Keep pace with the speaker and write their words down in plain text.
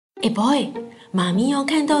boy， 妈咪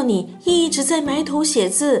看到你一直在埋头写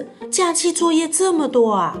字，假期作业这么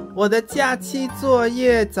多啊？我的假期作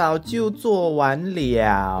业早就做完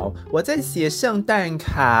了，我在写圣诞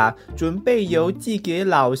卡，准备邮寄给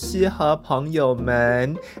老师和朋友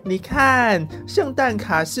们。你看，圣诞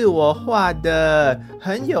卡是我画的，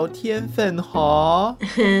很有天分哦。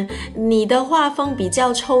你的画风比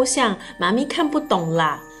较抽象，妈咪看不懂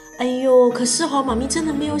啦。哎呦，可是妈咪真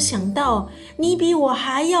的没有想到，你比我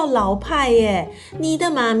还要老派耶！你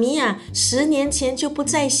的妈咪10年前就不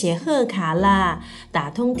再写贺卡啦，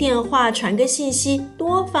打通电话传个信息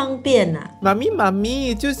多方便啊！妈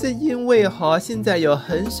咪，就是因为现在有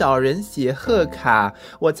很少人写贺卡，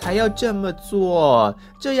我才要这么做，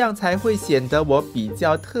这样才会显得我比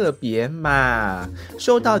较特别嘛。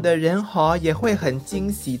收到的人也会很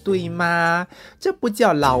惊喜，对吗？这不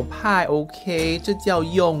叫老派 ，OK， 这叫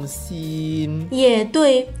用心。也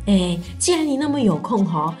对，既然你那么有空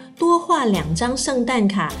多画2张圣诞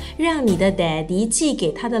卡，让你的 daddy 寄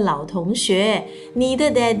给他的老同学。你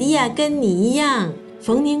的 daddy 跟你一样，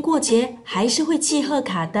逢年过节还是会寄贺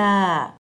卡的。